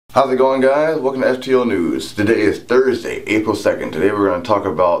How's it going, guys? Welcome to FTL News. Today is Thursday, April 2nd. Today we're going to talk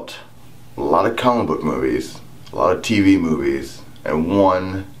about a lot of comic book movies, a lot of TV movies, and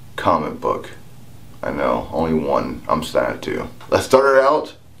one comic book. I know, only one. I'm sad too. Let's start it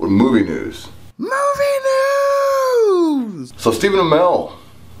out with movie news. Movie news! So Stephen Amell,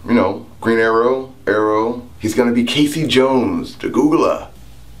 you know, Green Arrow, he's going to be Casey Jones, the Googler,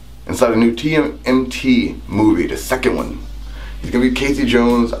 inside a new TMNT movie, the second one. He's gonna be Casey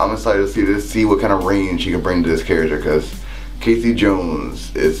Jones. I'm excited to see this, see what kind of range he can bring to this character, because Casey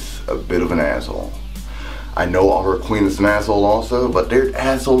Jones is a bit of an asshole. I know Oliver Queen is an asshole also, but they're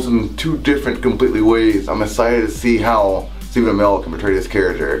assholes in two different completely ways. I'm excited to see how Stephen Amell can portray this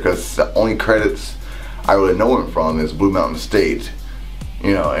character, because the only credits I really know him from is Blue Mountain State,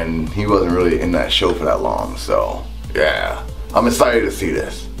 you know, and he wasn't really in that show for that long. So yeah, I'm excited to see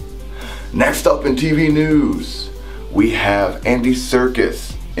this. Next up in TV news, we have Andy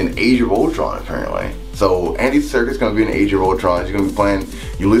Serkis in Age of Ultron, apparently. So Andy Serkis is going to be in Age of Ultron. He's going to be playing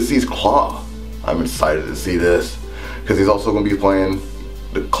Ulysses Claw. I'm excited to see this, because he's also going to be playing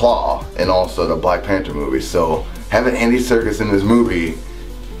the Claw and also the Black Panther movie. So having Andy Serkis in this movie,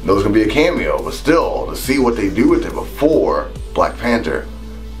 there's going to be a cameo, but still, to see what they do with it before Black Panther,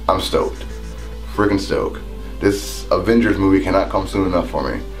 I'm stoked. Freaking stoked. This Avengers movie cannot come soon enough for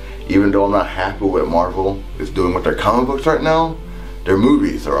me. Even though I'm not happy with what Marvel is doing with their comic books right now, their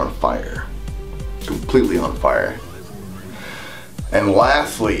movies are on fire. Completely on fire. And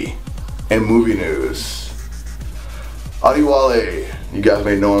lastly, in movie news, Adewale, you guys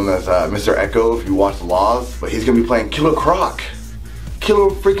may know him as Mr. Echo if you watch The Laws, but he's going to be playing Killer Croc.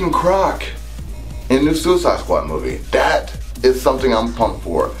 Killer freaking Croc in the new Suicide Squad movie. That is something I'm pumped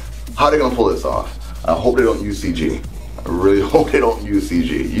for. How are they going to pull this off? I hope they don't use CG. I really hope they don't use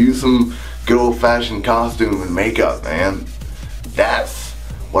CG. Use some good old-fashioned costume and makeup, man. That's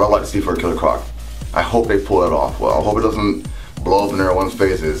what I'd like to see for a Killer Croc. I hope they pull it off well. I hope it doesn't blow up in everyone's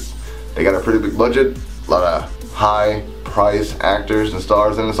faces. They got a pretty big budget, a lot of high-price actors and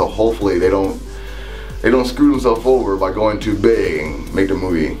stars in it, so hopefully they don't screw themselves over by going too big and make the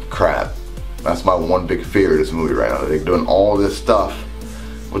movie crap. That's my one big fear of this movie right now. They're doing all this stuff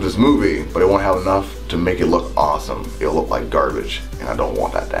with this movie, but it won't have enough to make it look awesome. It'll look like garbage, and I don't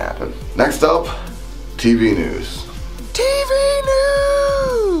want that to happen. Next up, TV news. TV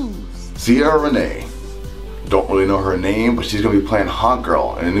news! Ciara Renee. Don't really know her name, but she's gonna be playing Hawk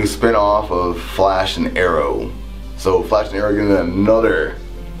Girl in a new spin-off of Flash and Arrow. So Flash and Arrow are getting another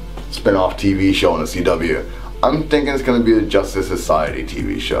spin-off TV show on the CW. I'm thinking it's gonna be a Justice Society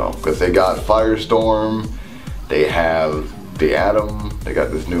TV show, because they got Firestorm, they have the Atom, they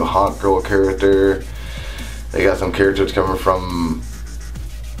got this new Hawk Girl character, they got some characters coming from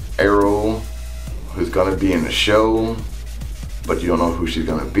Arrow who's gonna be in the show, but you don't know who she's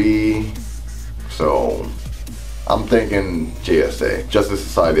gonna be. So I'm thinking JSA, Justice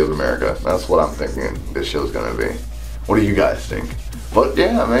Society of America. That's what I'm thinking this show's gonna be. What do you guys think? But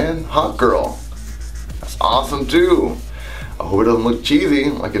yeah, man, Hawk Girl, that's awesome too. I hope it doesn't look cheesy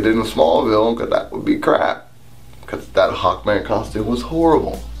like it did in Smallville, because that would be crap. Because that Hawkman costume was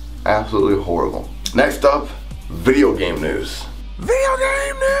horrible. Absolutely horrible. Next up, video game news. Video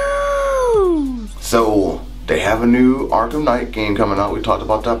game news! So, they have a new Arkham Knight game coming out. We talked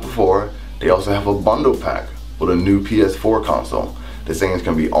about that before. They also have a bundle pack with a new PS4 console. This thing is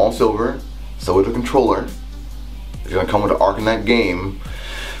going to be all silver, so with a controller. It's going to come with the Arkham Knight game,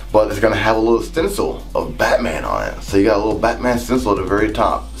 but it's going to have a little stencil of Batman on it. So you got a little Batman stencil at the very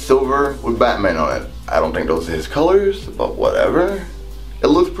top. Silver with Batman on it. I don't think those are his colors, but whatever. It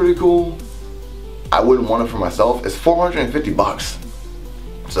looks pretty cool. I wouldn't want it for myself. It's 450 bucks.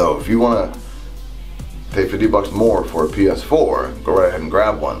 So if you want to pay 50 bucks more for a PS4, go right ahead and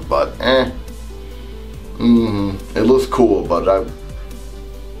grab one. But it looks cool, but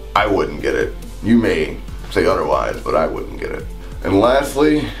I wouldn't get it. You may say otherwise, but I wouldn't get it. And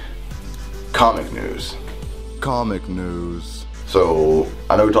lastly, comic news. Comic news. So,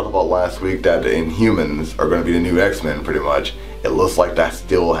 I know we talked about last week that the Inhumans are going to be the new X-Men, pretty much. It looks like that's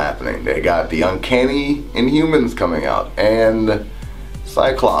still happening. They got the Uncanny Inhumans coming out, and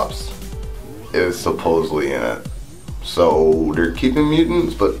Cyclops is supposedly in it. So, they're keeping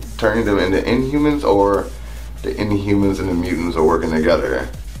mutants, but turning them into Inhumans, or the Inhumans and the mutants are working together.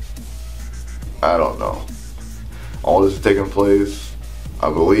 I don't know. All this is taking place, I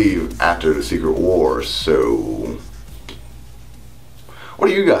believe, after the Secret War, so what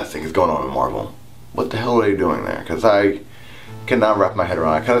do you guys think is going on in Marvel? What the hell are they doing there? Because I cannot wrap my head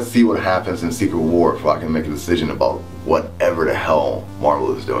around. I kind of see what happens in Secret War before I can make a decision about whatever the hell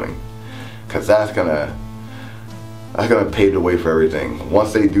Marvel is doing. Because that's gonna That's gonna pave the way for everything.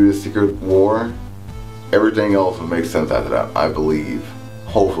 Once they do the Secret War, everything else will make sense after that, I believe.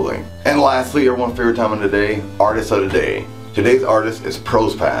 Hopefully. And lastly, everyone's favorite time of the day, artist of the day. Today's artist is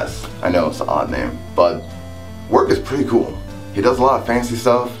Pros Pass. I know it's an odd name, but work is pretty cool. He does a lot of fancy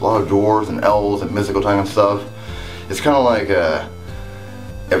stuff, a lot of dwarves and elves and mystical kind of stuff. It's kind of like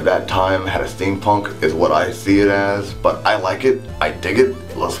if that time had a steampunk is what I see it as, but I like it, I dig it,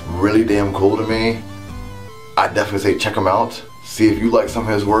 it looks really damn cool to me. I definitely say check him out, see if you like some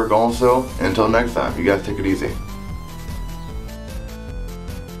of his work also, and until next time, you guys take it easy.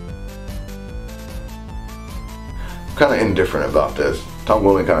 I'm kind of indifferent about this. Tom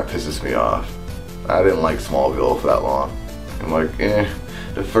Welling kind of pisses me off. I didn't like Smallville for that long. I'm like,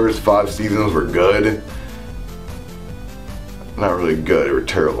 the first 5 seasons were good. Not really good, they were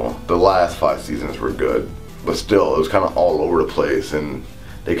terrible. The last 5 seasons were good. But still, it was kind of all over the place, and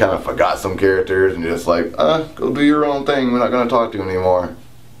they kind of forgot some characters and just like, go do your own thing, we're not going to talk to you anymore.